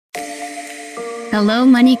Hello,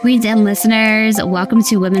 Money Queens and listeners. Welcome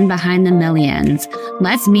to Women Behind the Millions.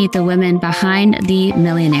 Let's meet the women behind the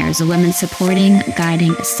millionaires, the women supporting,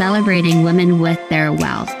 guiding, celebrating women with their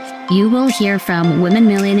wealth. You will hear from women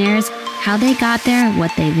millionaires, how they got there,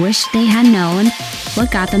 what they wish they had known,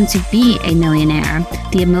 what got them to be a millionaire,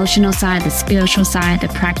 the emotional side, the spiritual side, the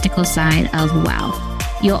practical side of wealth.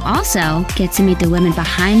 You'll also get to meet the women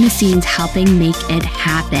behind the scenes helping make it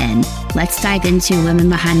happen. Let's dive into Women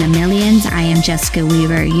Behind the Millions. I am Jessica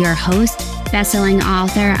Weaver, your host, best-selling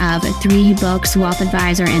author of 3 books, wealth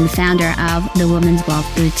advisor, and founder of the Women's Wealth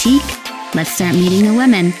Boutique. Let's start meeting the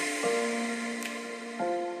women.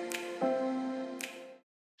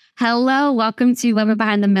 Hello, welcome to Women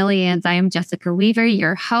Behind the Millions. I am Jessica Weaver,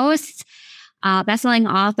 your host, best-selling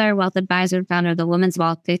author, wealth advisor, and founder of the Women's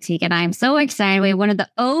Wealth Boutique. And I am so excited. We have one of the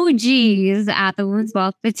OGs at the Women's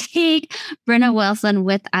Wealth Boutique, Brynna Wilson,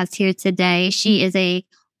 with us here today. She is a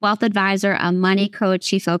wealth advisor, a money coach.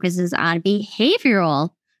 She focuses on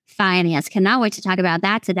behavioral finance. Cannot wait to talk about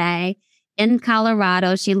that today. In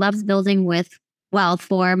Colorado, she loves building with wealth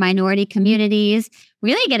for minority communities,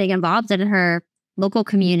 really getting involved in her local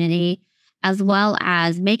community, as well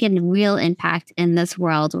as making real impact in this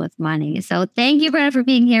world with money. So thank you, Brynna, for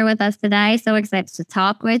being here with us today. So excited to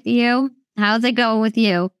talk with you. How's it going with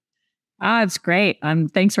you? It's great.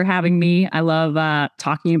 Thanks for having me. I love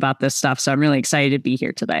talking about this stuff. So I'm really excited to be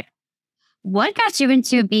here today. What got you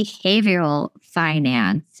into behavioral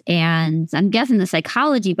finance? And I'm guessing the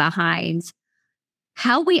psychology behind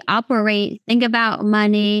how we operate, think about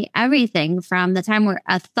money, everything from the time where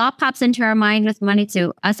a thought pops into our mind with money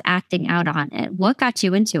to us acting out on it. What got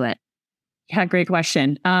you into it? Yeah, great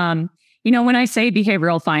question. When I say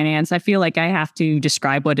behavioral finance, I feel like I have to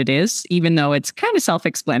describe what it is, even though it's kind of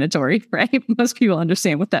self-explanatory, right? Most people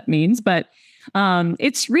understand what that means, but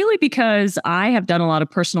it's really because I have done a lot of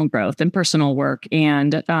personal growth and personal work.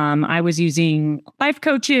 And I was using life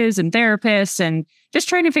coaches and therapists and just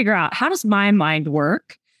trying to figure out how does my mind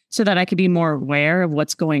work so that I could be more aware of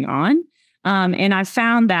what's going on. And I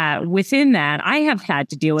found that within that, I have had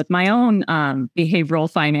to deal with my own behavioral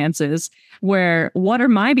finances, where what are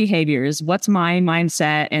my behaviors? What's my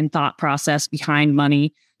mindset and thought process behind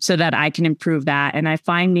money so that I can improve that? And I'm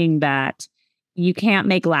finding that you can't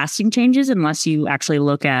make lasting changes unless you actually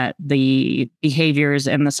look at the behaviors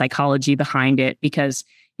and the psychology behind it, because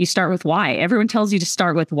you start with why. Everyone tells you to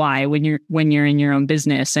start with why when you're in your own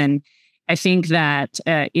business. And I think that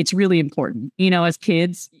it's really important. As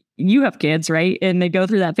kids, you have kids, right? And they go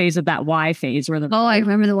through that phase of that why phase where I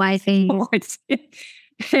remember the why phase.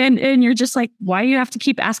 And you're just like, why do you have to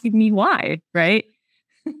keep asking me why? Right.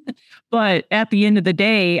 But at the end of the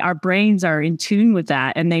day, our brains are in tune with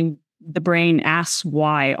that. And the brain asks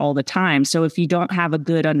why all the time. So if you don't have a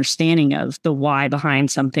good understanding of the why behind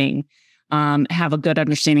something, have a good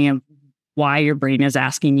understanding of why your brain is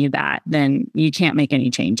asking you that, then you can't make any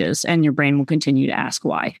changes and your brain will continue to ask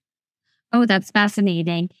why. Oh, that's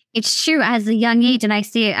fascinating. It's true. As a young age, and I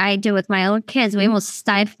see it, I do with my own kids, we almost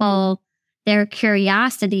stifle their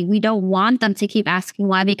curiosity. We don't want them to keep asking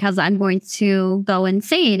why, because I'm going to go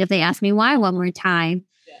insane if they ask me why one more time.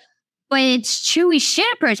 Yeah. But it's true. We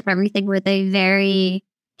should approach everything with a very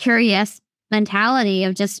curious mentality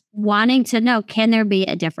of just wanting to know, can there be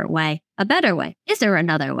a different way, a better way? Is there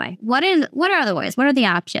another way? What are other ways? What are the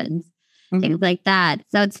options? Mm-hmm. Things like that.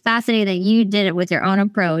 So it's fascinating that you did it with your own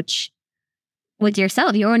approach, with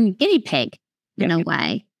yourself, your own guinea pig in a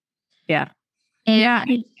way. Yeah.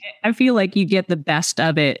 I feel like you get the best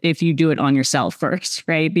of it if you do it on yourself first,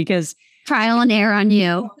 right? Because trial and error on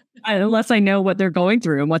you. Unless I know what they're going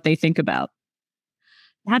through and what they think about.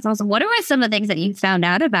 That's awesome. What are some of the things that you found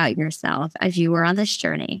out about yourself as you were on this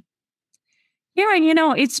journey? Yeah,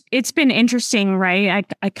 it's been interesting, right?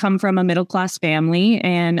 I come from a middle class family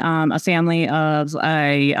and a family of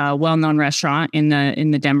a well-known restaurant in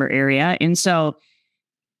the Denver area, and so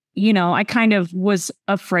I kind of was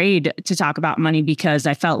afraid to talk about money because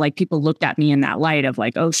I felt like people looked at me in that light of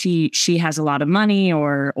like, oh, she has a lot of money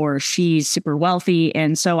or she's super wealthy,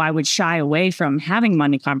 and so I would shy away from having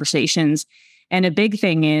money conversations. And a big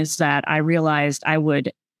thing is that I realized I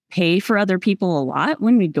would pay for other people a lot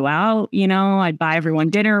when we'd go out. I'd buy everyone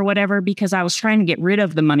dinner or whatever because I was trying to get rid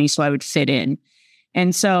of the money so I would fit in.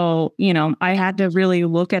 And so, I had to really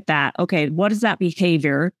look at that. Okay, what is that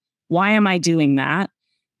behavior? Why am I doing that?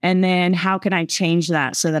 And then how can I change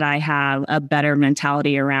that so that I have a better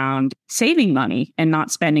mentality around saving money and not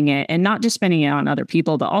spending it, and not just spending it on other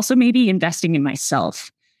people, but also maybe investing in myself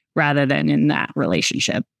rather than in that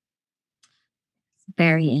relationship.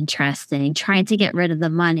 Very interesting. Trying to get rid of the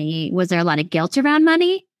money. Was there a lot of guilt around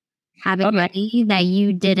money? having money that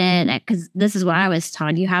you didn't, because this is what I was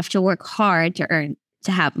taught. You have to work hard to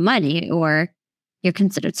have money or you're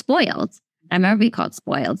considered spoiled. I remember being called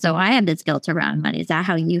spoiled. So I had this guilt around money. Is that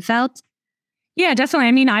how you felt? Yeah, definitely.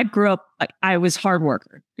 I mean, I grew up, I was hard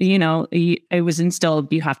worker. It was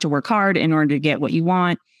instilled, you have to work hard in order to get what you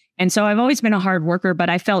want. And so I've always been a hard worker, but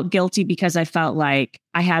I felt guilty because I felt like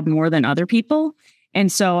I had more than other people.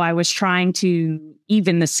 And so I was trying to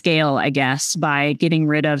even the scale, I guess, by getting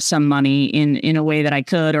rid of some money in a way that I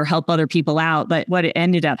could or help other people out. But what it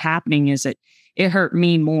ended up happening is it hurt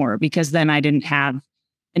me more because then I didn't have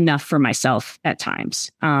enough for myself at times.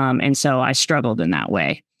 And so I struggled in that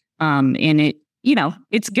way. And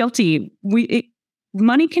it's guilty.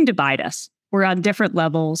 Money can divide us. We're on different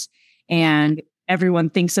levels and everyone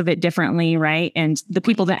thinks of it differently, right? And the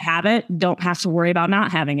people that have it don't have to worry about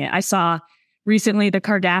not having it. I saw recently the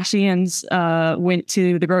Kardashians went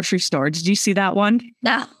to the grocery store. Did you see that one?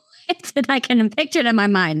 No. I can picture it in my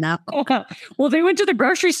mind now. Well, they went to the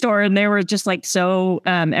grocery store and they were just like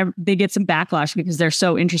they get some backlash because they're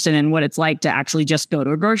so interested in what it's like to actually just go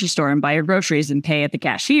to a grocery store and buy your groceries and pay at the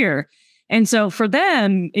cashier. And so for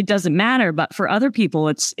them, it doesn't matter. But for other people,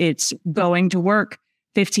 it's going to work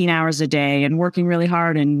 15 hours a day and working really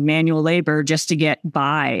hard in manual labor just to get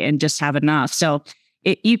by and just have enough. So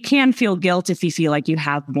you can feel guilt if you feel like you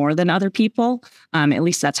have more than other people. At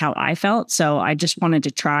least that's how I felt. So I just wanted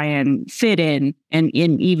to try and fit in and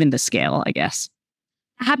even the scale, I guess.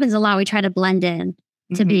 It happens a lot. We try to blend in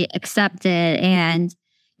to be accepted. And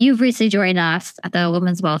you've recently joined us at the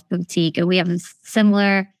Women's Wealth Boutique, and we have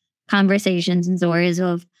similar conversations and stories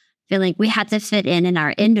of feeling we had to fit in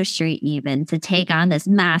our industry even to take on this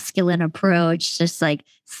masculine approach, just like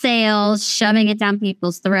sales, shoving it down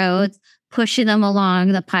people's throats, pushing them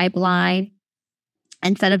along the pipeline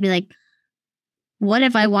instead of being like, what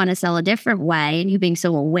if I want to sell a different way? And you being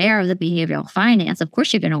so aware of the behavioral finance, of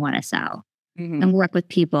course you're going to want to sell and work with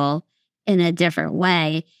people in a different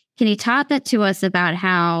way. Can you talk that to us about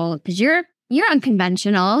how, because you're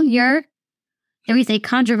unconventional, you're, can we say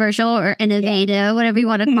controversial or innovative, whatever you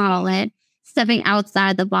want to call it, stepping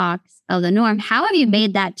outside the box of the norm. How have you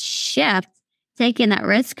made that shift, taking that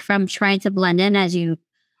risk from trying to blend in as you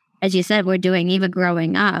said, we're doing even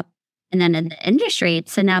growing up and then in the industry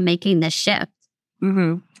to now making this shift?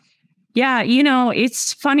 Yeah,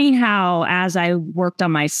 it's funny how as I worked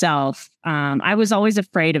on myself, I was always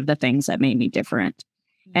afraid of the things that made me different.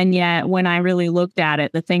 And yet when I really looked at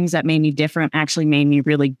it, the things that made me different actually made me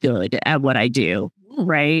really good at what I do.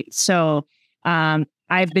 Right. So I've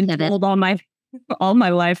been told all my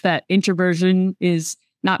life that introversion is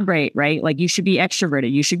not great, right? Like you should be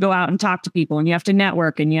extroverted. You should go out and talk to people and you have to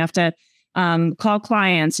network and you have to call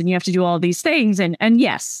clients and you have to do all these things. And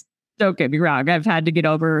yes, don't get me wrong. I've had to get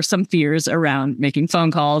over some fears around making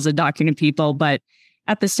phone calls and talking to people. But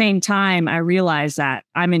at the same time, I realized that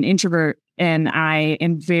I'm an introvert and I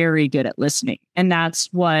am very good at listening. And that's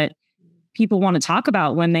what people want to talk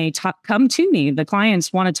about when they come to me. The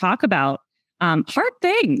clients want to talk about hard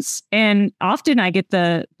things. And often I get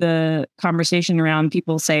the conversation around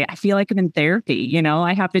people say, I feel like I'm in therapy.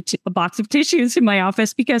 I have a box of tissues in my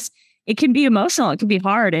office because it can be emotional. It can be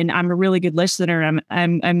hard. And I'm a really good listener.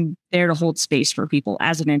 I'm there to hold space for people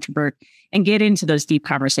as an introvert and get into those deep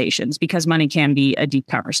conversations because money can be a deep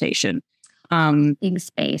conversation. In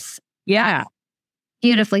space. Yeah.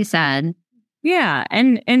 Beautifully said. Yeah.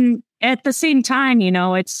 And at the same time,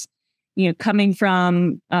 it's, coming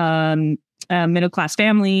from a middle-class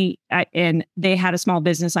family and they had a small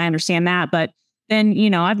business. I understand that. But then,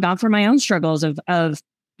 I've gone through my own struggles of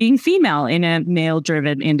being female in a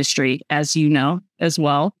male-driven industry, as you know, as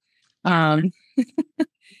well.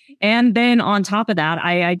 And then on top of that,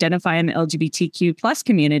 I identify in the LGBTQ plus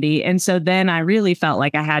community. And so then I really felt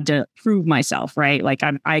like I had to prove myself, right? Like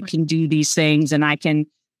I can do these things and I can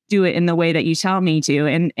do it in the way that you tell me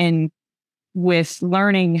to. And with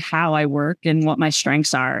learning how I work and what my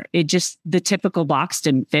strengths are, the typical box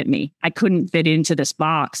didn't fit me. I couldn't fit into this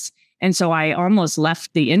box. And so I almost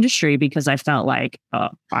left the industry because I felt like, oh,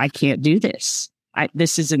 I can't do this.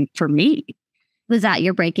 This isn't for me. Was that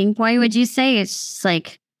your breaking point? Would you say it's just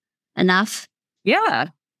like enough? Yeah.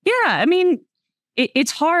 Yeah. I mean,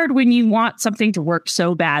 it's hard when you want something to work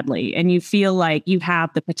so badly and you feel like you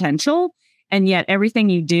have the potential and yet everything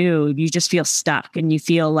you do, you just feel stuck and you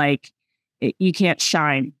feel like you can't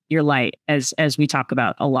shine your light as we talk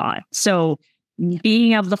about a lot. So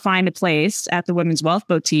being able to find a place at the Women's Wealth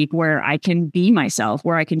Boutique where I can be myself,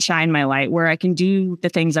 where I can shine my light, where I can do the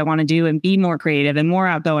things I want to do and be more creative and more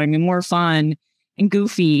outgoing and more fun and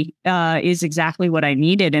goofy is exactly what I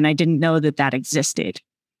needed. And I didn't know that existed.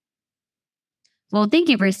 Well, thank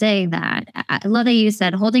you for saying that. I love that you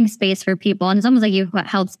said holding space for people. And it's almost like you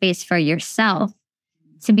held space for yourself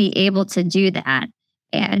to be able to do that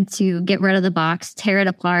and to get rid of the box, tear it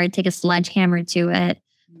apart, take a sledgehammer to it,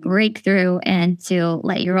 break through, and to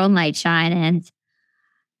let your own light shine. And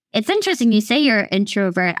it's interesting you say you're an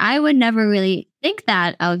introvert. I would never really think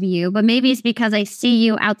that of you, but maybe it's because I see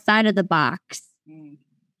you outside of the box.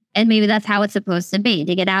 And maybe that's how it's supposed to be,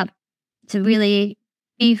 to get out, to really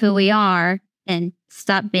be who we are and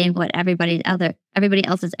stop being what everybody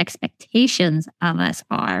else's expectations of us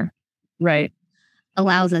are. Right.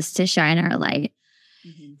 Allows us to shine our light.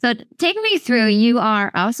 So take me through, you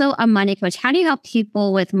are also a money coach. How do you help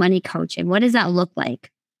people with money coaching? What does that look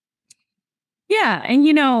like? Yeah.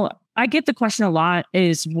 And, I get the question a lot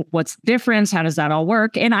is what's the difference? How does that all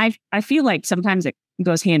work? And I feel like sometimes it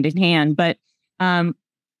goes hand in hand. But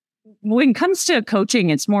when it comes to coaching,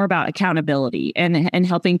 it's more about accountability and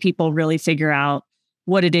helping people really figure out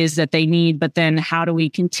what it is that they need. But then how do we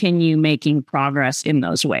continue making progress in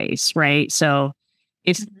those ways? Right. So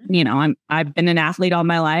if, I've been an athlete all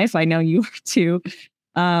my life. I know you are too.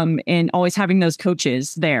 And always having those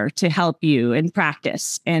coaches there to help you and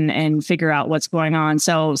practice and figure out what's going on.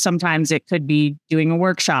 So sometimes it could be doing a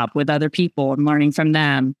workshop with other people and learning from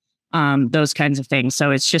them, those kinds of things. So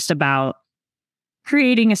it's just about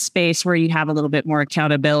creating a space where you have a little bit more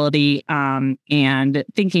accountability and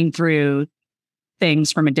thinking through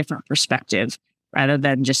things from a different perspective rather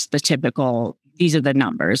than just the typical, these are the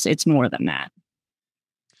numbers. It's more than that.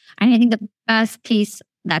 I think the best piece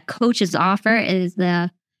that coaches offer is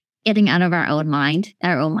the getting out of our own mind,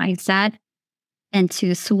 our own mindset, and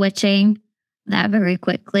to switching that very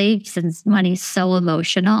quickly since money is so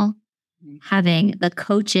emotional. Having the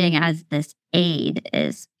coaching as this aid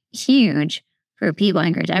is huge for people. I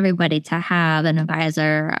encourage everybody to have an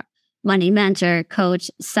advisor, money mentor,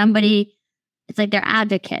 coach, somebody. It's like their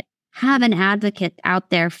advocate. Have an advocate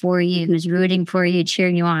out there for you who's rooting for you,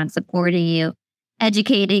 cheering you on, supporting you,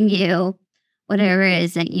 educating you, whatever it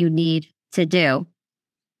is that you need to do.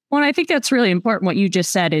 Well, I think that's really important. What you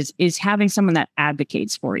just said is having someone that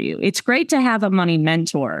advocates for you. It's great to have a money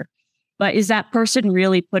mentor, but is that person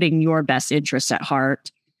really putting your best interests at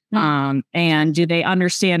heart? And do they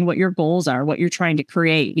understand what your goals are, what you're trying to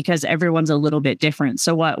create? Because everyone's a little bit different.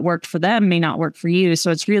 So what worked for them may not work for you.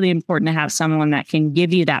 So it's really important to have someone that can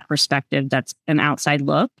give you that perspective that's an outside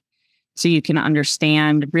look. So you can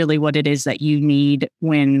understand really what it is that you need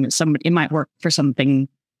when it might work for something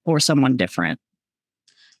or someone different.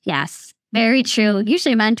 Yes, very true.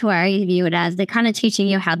 Usually a mentor, I view it as they're kind of teaching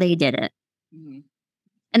you how they did it.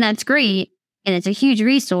 And that's great. And it's a huge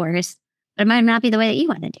resource, but it might not be the way that you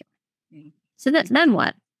want to do it. So then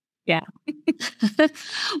what? Yeah.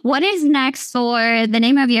 What is next for the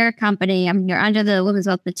name of your company? You're under the Women's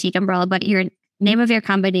Wealth Boutique umbrella, but your name of your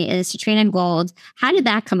company is Citrine and Gold. How did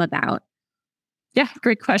that come about? Yeah,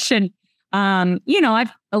 great question.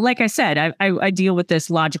 Like I said, I deal with this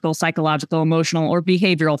logical, psychological, emotional, or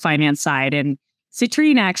behavioral finance side. And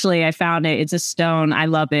citrine, actually, I found it. It's a stone. I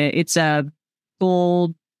love it. It's a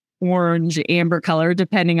gold, orange, amber color,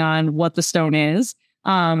 depending on what the stone is.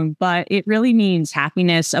 But it really means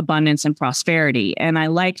happiness, abundance, and prosperity. And I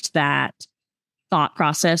liked that thought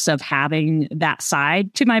process of having that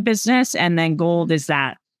side to my business. And then gold is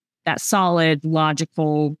that solid,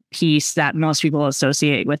 logical piece that most people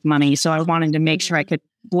associate with money. So I wanted to make sure I could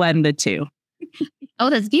blend the two. Oh,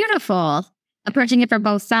 that's beautiful. Approaching it from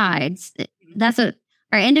both sides. That's what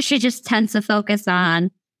our industry just tends to focus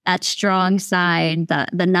on, that strong side,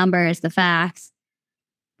 the numbers, the facts.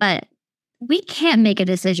 But we can't make a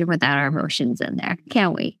decision without our emotions in there,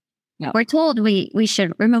 can we? No. We're told we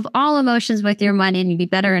should remove all emotions with your money and you'd be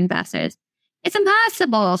better investors. It's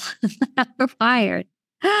impossible. It's not required.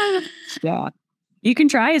 Yeah. You can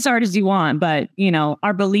try as hard as you want, but,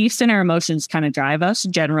 our beliefs and our emotions kind of drive us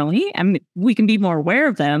generally. And we can be more aware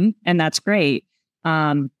of them, and that's great.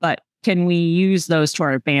 But can we use those to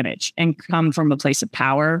our advantage and come from a place of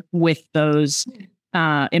power with those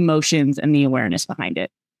emotions and the awareness behind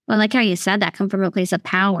it? Well, like how you said that, come from a place of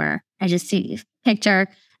power. I just picture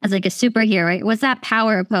as like a superhero. Right? What's that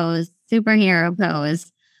power pose? Superhero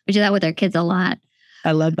pose. We do that with our kids a lot.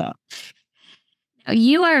 I love that.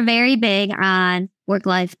 You are very big on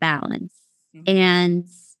work-life balance and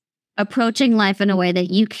approaching life in a way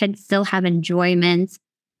that you can still have enjoyment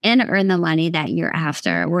and earn the money that you're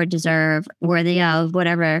after or deserve, worthy of,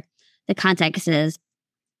 whatever the context is.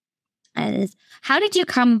 How did you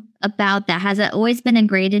come about that? Has it always been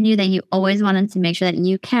ingrained in you that you always wanted to make sure that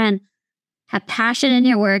you can have passion in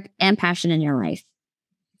your work and passion in your life?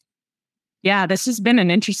 Yeah, this has been an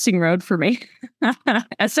interesting road for me,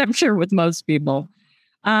 as I'm sure with most people.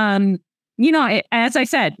 As I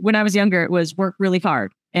said, when I was younger, it was work really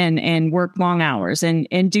hard and work long hours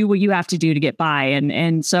and do what you have to do to get by.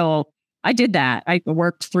 And so I did that. I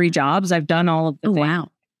worked 3 jobs. I've done all of the things.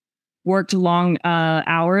 Wow. Worked long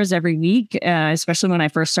hours every week, especially when I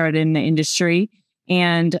first started in the industry.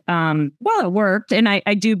 And it worked. And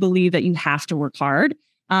I do believe that you have to work hard.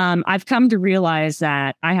 I've come to realize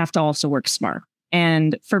that I have to also work smart.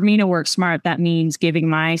 And for me to work smart, that means giving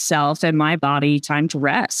myself and my body time to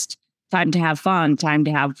rest, time to have fun, time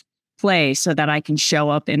to have play so that I can show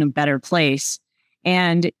up in a better place.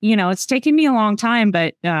 And, it's taken me a long time,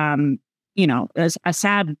 but, a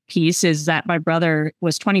sad piece is that my brother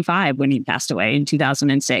was 25 when he passed away in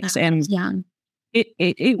 2006. And young.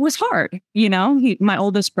 It was hard, my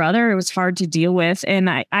oldest brother, it was hard to deal with. And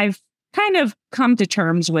I've kind of come to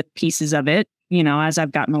terms with pieces of it, as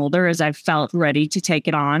I've gotten older, as I've felt ready to take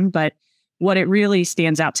it on. But what it really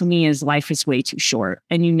stands out to me is life is way too short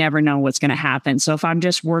and you never know what's going to happen. So if I'm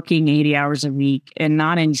just working 80 hours a week and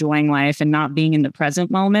not enjoying life and not being in the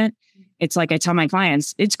present moment, it's like I tell my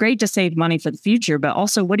clients, it's great to save money for the future, but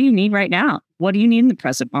also what do you need right now? What do you need in the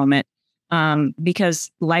present moment? Because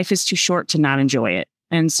life is too short to not enjoy it.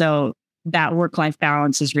 And so that work-life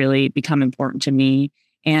balance has really become important to me.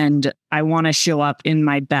 And I want to show up in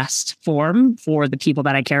my best form for the people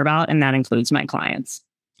that I care about. And that includes my clients.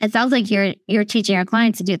 It sounds like you're teaching your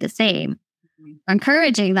clients to do the same,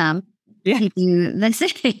 encouraging them to do the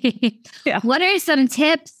same. Yeah. What are some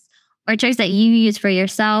tips or tricks that you use for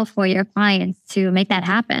yourself or your clients to make that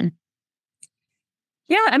happen?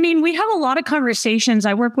 Yeah, I mean, we have a lot of conversations.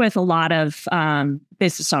 I work with a lot of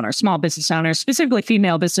business owners, small business owners, specifically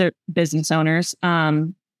female business owners.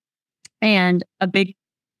 And a big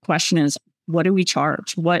question is, what do we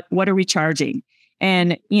charge? What are we charging?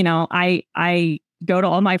 And, I go to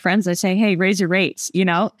all my friends, I say, hey, raise your rates,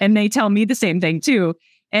 and they tell me the same thing too.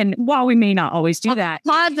 And while we may not always do that.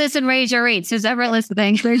 Pause this and raise your rates. Who's ever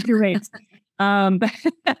listening? Raise your rates.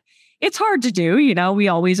 It's hard to do, we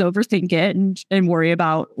always overthink it and worry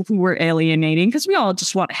about who we're alienating because we all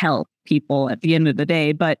just want to help people at the end of the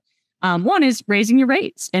day. But one is raising your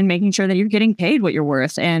rates and making sure that you're getting paid what you're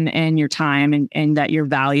worth and your time and that you're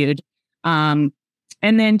valued. And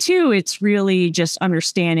then 2, it's really just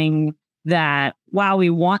understanding that while we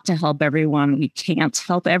want to help everyone, we can't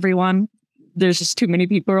help everyone. There's just too many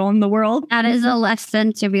people in the world. That is a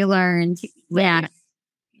lesson to be learned. Yeah.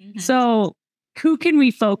 Mm-hmm. So who can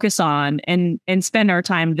we focus on and spend our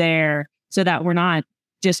time there so that we're not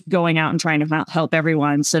just going out and trying to help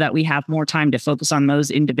everyone, so that we have more time to focus on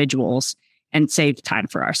those individuals and save time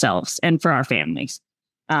for ourselves and for our families.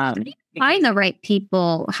 How do you find the right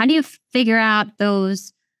people? How do you figure out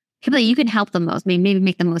those people that you can help the most, maybe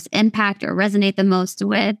make the most impact or resonate the most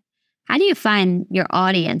with? How do you find your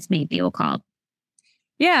audience, maybe we'll call it?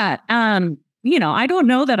 Yeah. I don't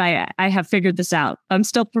know that I have figured this out. I'm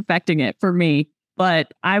still perfecting it for me,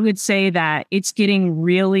 but I would say that it's getting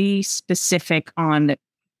really specific on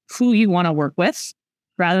who you want to work with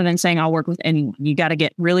rather than saying I'll work with anyone. You got to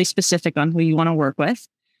get really specific on who you want to work with.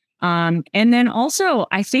 And then also,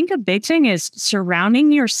 I think a big thing is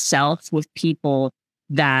surrounding yourself with people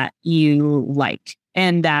that you like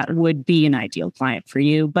and that would be an ideal client for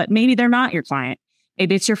you, but maybe they're not your client.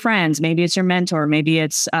 Maybe it's your friends, maybe it's your mentor, maybe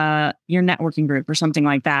it's your networking group or something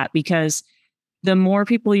like that. Because the more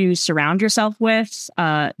people you surround yourself with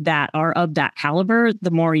that are of that caliber,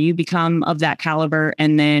 the more you become of that caliber.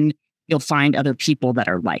 And then you'll find other people that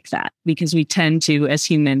are like that, because we tend to, as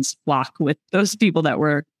humans, flock with those people that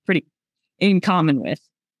we're pretty in common with.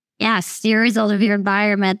 Yes, you're a result of your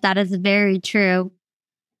environment. That is very true.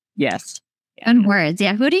 Yes. Good words.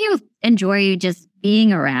 Yeah. Who do you enjoy just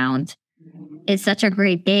being around? It's such a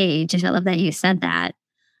great gauge. I love that you said that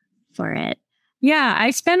for it. Yeah,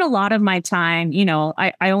 I spend a lot of my time,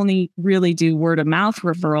 I only really do word of mouth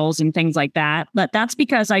referrals and things like that. But that's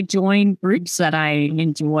because I join groups that I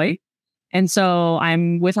enjoy. And so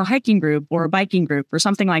I'm with a hiking group or a biking group or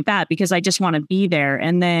something like that because I just want to be there.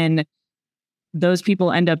 And then those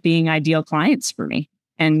people end up being ideal clients for me.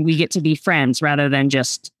 And we get to be friends rather than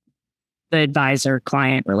just the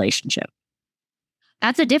advisor-client relationship.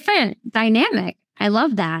 That's a different dynamic. I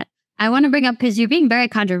love that. I want to bring up, because you're being very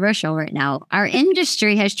controversial right now. Our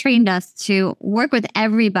industry has trained us to work with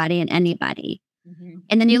everybody and anybody. Mm-hmm.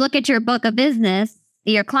 And then you look at your book of business,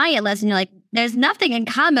 your client list, and you're like, there's nothing in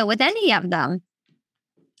common with any of them.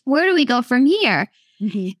 Where do we go from here?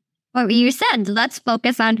 Mm-hmm. Well, you said, let's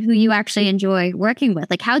focus on who you actually enjoy working with.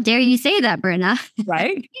 Like, how dare you say that, Brynna?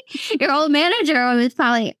 Right. Your old manager was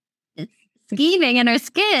probably scheming in our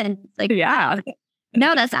skin. It's like, Yeah.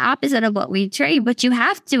 no, that's the opposite of what we trade. But you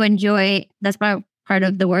have to enjoy. That's part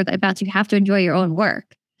of the work about. You have to enjoy your own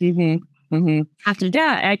work. Mm-hmm. Mm-hmm. Have to.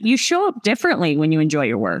 Yeah, you show up differently when you enjoy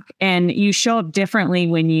your work, and you show up differently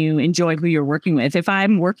when you enjoy who you're working with. If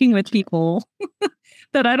I'm working with people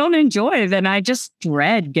that I don't enjoy, then I just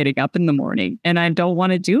dread getting up in the morning and I don't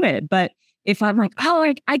want to do it. But if I'm like,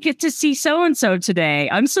 oh, I get to see so-and-so today,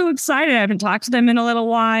 I'm so excited. I haven't talked to them in a little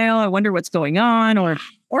while. I wonder what's going on. Or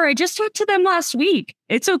I just talked to them last week.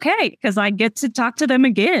 It's okay because I get to talk to them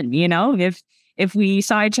again. You know, if we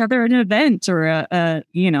saw each other at an event or a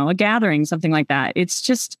gathering, something like that. It's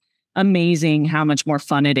just amazing how much more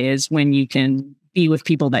fun it is when you can be with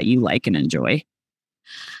people that you like and enjoy.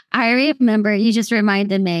 I remember you just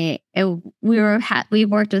reminded me. We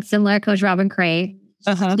worked with similar coach Robin Cray,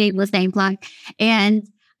 shameless name plug, and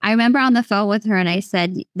I remember on the phone with her, and I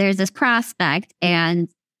said, "There's this prospect, and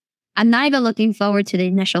I'm not even looking forward to the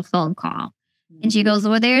initial phone call." And she goes,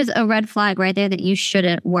 "Well, there's a red flag right there that you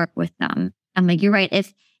shouldn't work with them." I'm like, "You're right.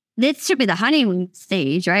 If this should be the honeymoon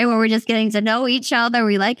stage, right, where we're just getting to know each other,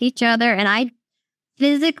 we like each other, and I."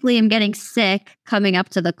 Physically, I'm getting sick coming up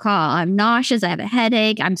to the call. I'm nauseous. I have a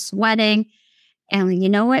headache. I'm sweating. And you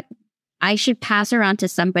know what? I should pass her on to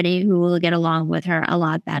somebody who will get along with her a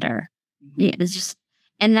lot better. Yeah, it's just,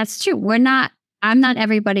 and that's true. I'm not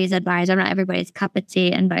everybody's advisor. I'm not everybody's cup of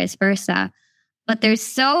tea and vice versa. But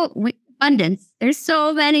there's abundance. There's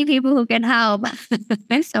so many people who can help.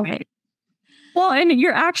 There's so many. Well, and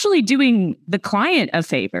you're actually doing the client a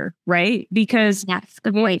favor, right? Because yes,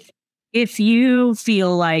 good point. If you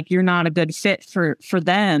feel like you're not a good fit for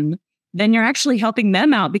them, then you're actually helping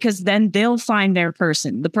them out because then they'll find their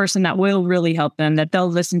person, the person that will really help them, that they'll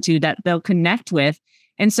listen to, that they'll connect with.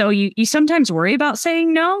 And so you sometimes worry about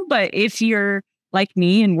saying no, but if you're like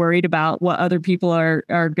me and worried about what other people are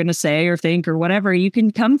going to say or think or whatever, you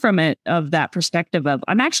can come from it of that perspective of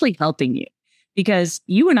I'm actually helping you because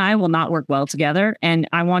you and I will not work well together. And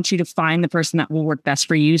I want you to find the person that will work best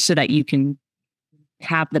for you so that you can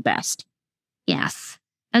have the best. Yes.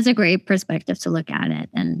 That's a great perspective to look at it.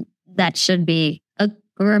 And that should be a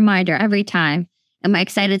reminder every time. Am I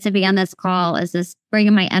excited to be on this call? Is this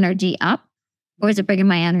bringing my energy up or is it bringing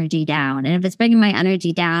my energy down? And if it's bringing my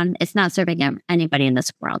energy down, it's not serving anybody in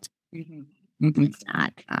this world. Mm-hmm. Mm-hmm. It's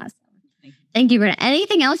not. Awesome. Thank you, Brynna.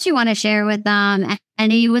 Anything else you want to share with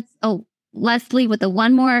Leslie, with the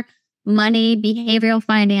one more money behavioral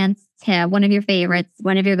finance tip, one of your favorites,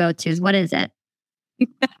 one of your go-tos. What is it?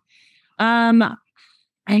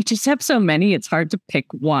 I just have so many, it's hard to pick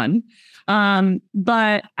one.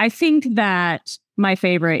 But I think that my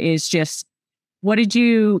favorite is just, what did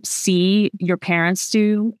you see your parents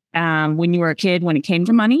do when you were a kid when it came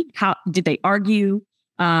to money? How did they argue?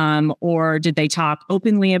 Or did they talk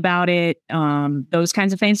openly about it? Those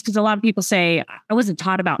kinds of things. Because a lot of people say, I wasn't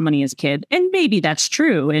taught about money as a kid. And maybe that's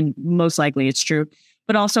true. And most likely it's true.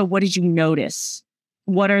 But also, what did you notice?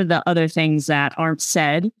 What are the other things that aren't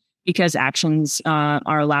said? Because actions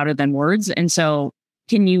are louder than words. And so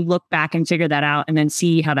can you look back and figure that out and then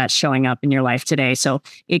see how that's showing up in your life today? So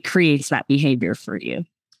it creates that behavior for you.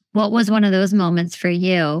 What was one of those moments for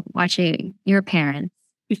you watching your parents?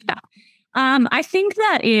 Yeah. I think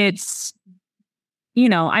that it's,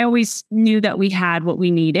 I always knew that we had what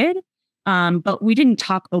we needed, but we didn't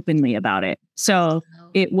talk openly about it. So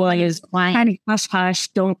it was kind of hush hush.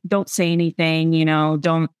 Don't say anything,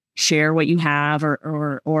 don't share what you have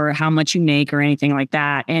or how much you make or anything like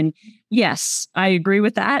that. And yes, I agree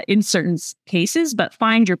with that in certain cases, but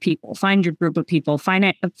find your people, find your group of people,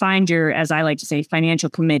 find your, as I like to say, financial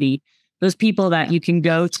committee, those people that you can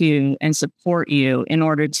go to and support you in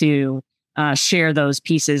order to share those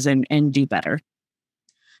pieces and do better.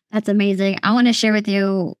 That's amazing. I want to share with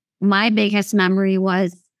you, my biggest memory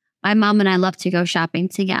was my mom and I loved to go shopping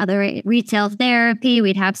together, retail therapy.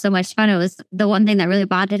 We'd have so much fun. It was the one thing that really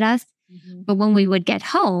bonded us. Mm-hmm. But when we would get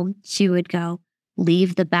home, she would go,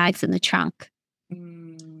 leave the bags in the trunk.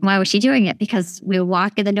 Why was she doing it? Because we would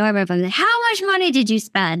walk in the door and like, how much money did you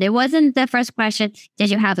spend? It wasn't the first question.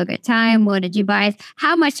 Did you have a good time? What did you buy?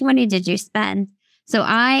 How much money did you spend? So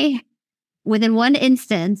within one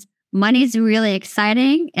instance, money's really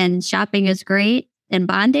exciting and shopping is great and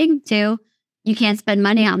bonding too. You can't spend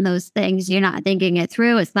money on those things. You're not thinking it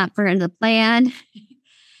through. It's not part of the plan.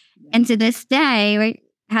 And to this day, right,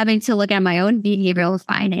 having to look at my own behavioral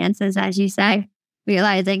finances, as you say,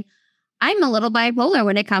 realizing I'm a little bipolar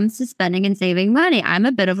when it comes to spending and saving money. I'm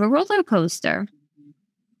a bit of a roller coaster.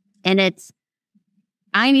 And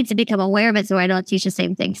I need to become aware of it so I don't teach the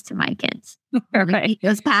same things to my kids. Right.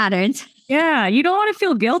 Those patterns. Yeah. You don't want to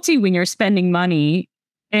feel guilty when you're spending money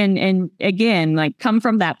And again, like come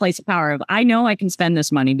from that place of power of, I know I can spend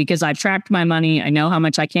this money because I've tracked my money. I know how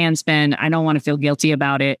much I can spend. I don't want to feel guilty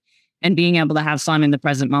about it. And being able to have fun in the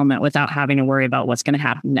present moment without having to worry about what's going to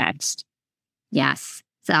happen next. Yes.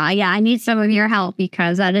 So yeah, I need some of your help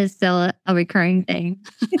because that is still a recurring thing.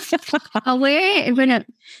 Where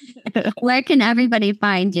can everybody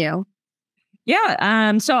find you?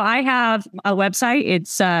 Yeah. So I have a website.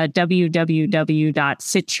 It's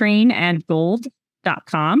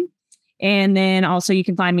www.sittrainandgold.com. And then also you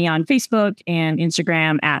can find me on Facebook and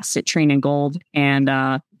Instagram at sittrainandgold.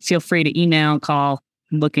 And feel free to email, call.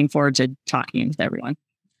 I'm looking forward to talking with everyone.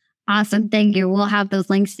 Awesome. Thank you. We'll have those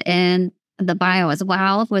links in the bio as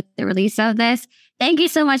well with the release of this. Thank you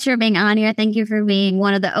so much for being on here. Thank you for being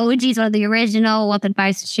one of the OGs, one of the original wealth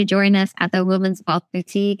advisors to join us at the Women's Wealth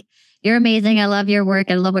Boutique. You're amazing. I love your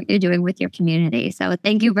work. I love what you're doing with your community. So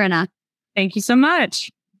thank you, Brynna. Thank you so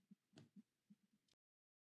much.